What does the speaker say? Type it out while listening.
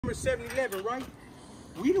remember 7-Eleven, right?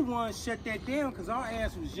 We the ones shut that down because our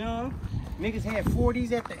ass was young. Niggas had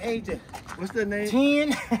 40s at the age of what's the name?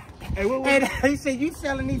 10. Hey, what And they said you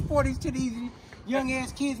selling these 40s to these young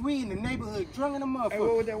ass kids. We in the neighborhood drunk in the motherfucker. Hey,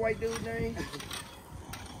 what was that white dude's name?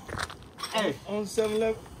 Hey, on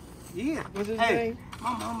 7-Eleven. Yeah. What's his name?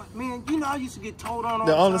 My mama, man, you know I used to get told on all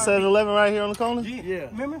the time. on the 7-Eleven right here on the corner? Yeah.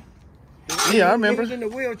 Remember? Yeah, I remember. He was in the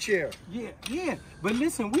wheelchair. Yeah. But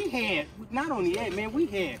listen, we had, not only that, man, we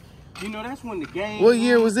had, you know, that's when the game. What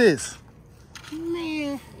year was this?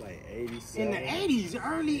 Man. Like 87. In the 80s,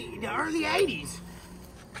 the early 80s.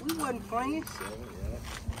 We wasn't playing.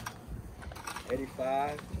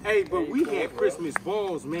 85. Hey, but we had Christmas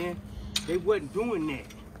balls, man. They wasn't doing that.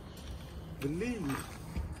 Believe me.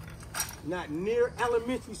 Not near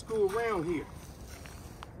elementary school around here.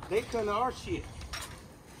 They come to our shit.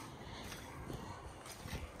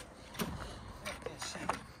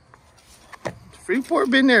 Freeport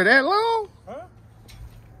been there that long? Huh?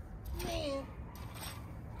 Man.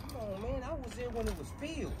 Come on, man. I was there when it was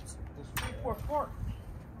fields. It was Freeport Park.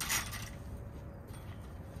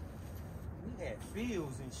 We had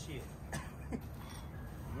fields and shit.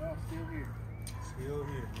 Y'all still here. Still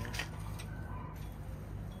here, man.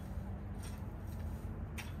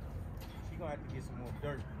 She gonna have to get some more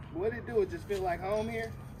dirt. What it do? It just feel like home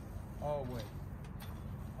here? Always.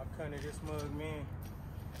 I come to this mug, man.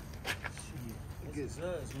 Shit. This is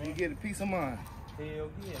us, man. You get a peace of mind. Hell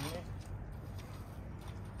yeah, man.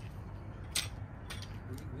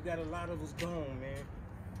 We got a lot of us gone, man.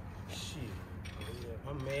 Shit.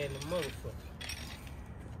 I'm mad in the motherfucker.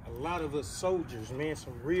 A lot of us soldiers, man,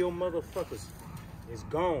 some real motherfuckers is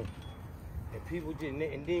gone. And people didn't,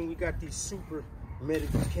 and then we got these super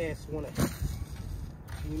medical cats wanna,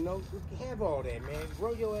 you know, we can have all that, man.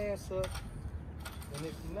 Grow your ass up. And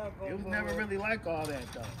if you're not gonna It was never really like all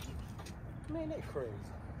that though. Man, they crazy.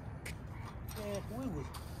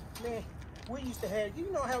 Man, we used to have,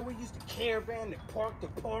 you know how we used to caravan and park to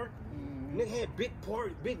park? And they had big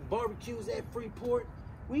barbecues at Freeport.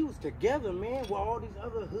 We was together, man, while all these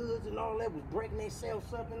other hoods and all that was breaking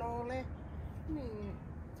themselves up and all that. Man.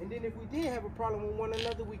 And then if we did have a problem with one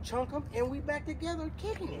another, we chunk them and we back together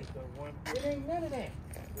kicking it. It ain't none of that.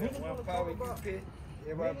 Niggas wanna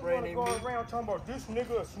go around talking about this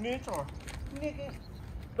nigga a snitch or nigga.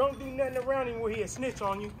 Don't do nothing around him where he'll snitch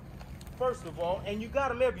on you, first of all, and you got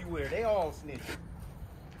them everywhere. They all snitching.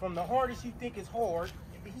 From the hardest you think is hard,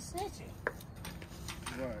 he's snitching.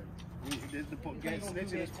 Right. Getting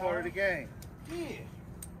snitching is part of the game. Yeah.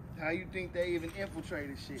 How you think they even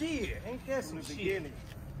infiltrated shit? Yeah, ain't that some shit? Beginning.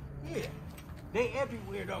 Yeah. They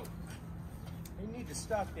everywhere though. They need to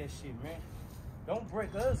stop that shit, man. Don't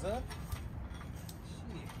break us up.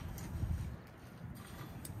 Shit.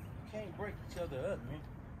 You can't break each other up, man.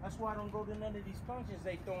 That's why I don't go to none of these functions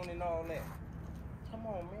they throwing and all that. Come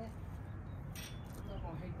on, man. I'm not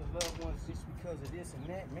gonna hate the loved ones just because of this and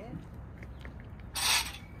that, man.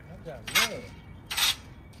 I got love.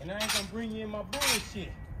 And I ain't gonna bring you in my bullshit.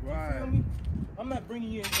 Right. You feel me? I'm not bringing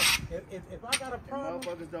you in. If I got a problem,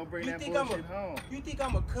 motherfuckers don't bring that bullshit home. You think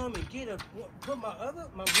I'm gonna come and put my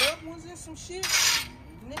loved ones in some shit?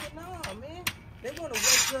 Nigga, nah, man. They wanna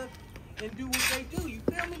wake up and do what they do. You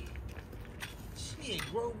feel me? Shit,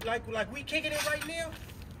 bro. Like we kicking it right now,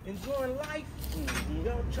 enjoying life.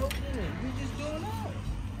 Y'all choking and we just doing ours.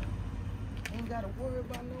 Ain't gotta worry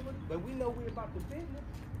about nobody. But we know we about the business.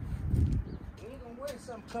 We ain't gonna wait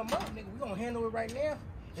something come up, nigga. We gonna handle it right now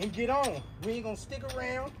and get on. We ain't gonna stick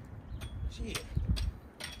around. Shit.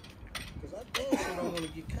 Cause I damn sure don't wanna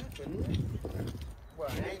get caught for nothing. Well,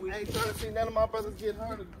 I ain't trying to see none of my brothers get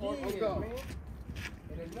hurt. Yeah, man.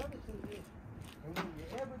 And another thing is, and when you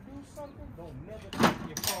ever do something, don't never take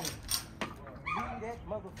your phone. Leave that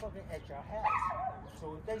motherfucker at your house. So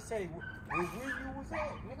if they say, where you was at?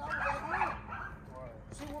 Nigga, I was at home.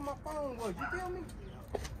 See where my phone was, you feel me?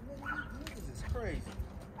 Niggas is crazy.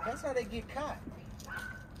 That's how they get caught.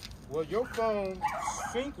 Well, your phone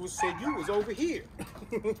sync said you was over here.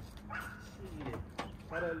 Shit.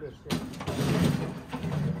 How that look, shit?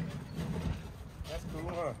 That's cool,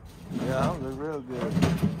 huh? Yeah, I look real good.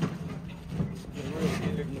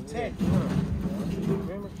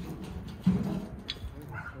 Remember?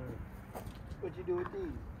 What you do with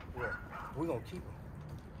these? What? We're gonna keep them.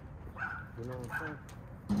 You know what I'm saying?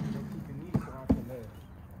 We're keeping these so I can,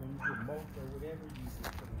 when you get most or whatever, you just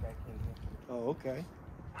put them back in here. Oh, okay.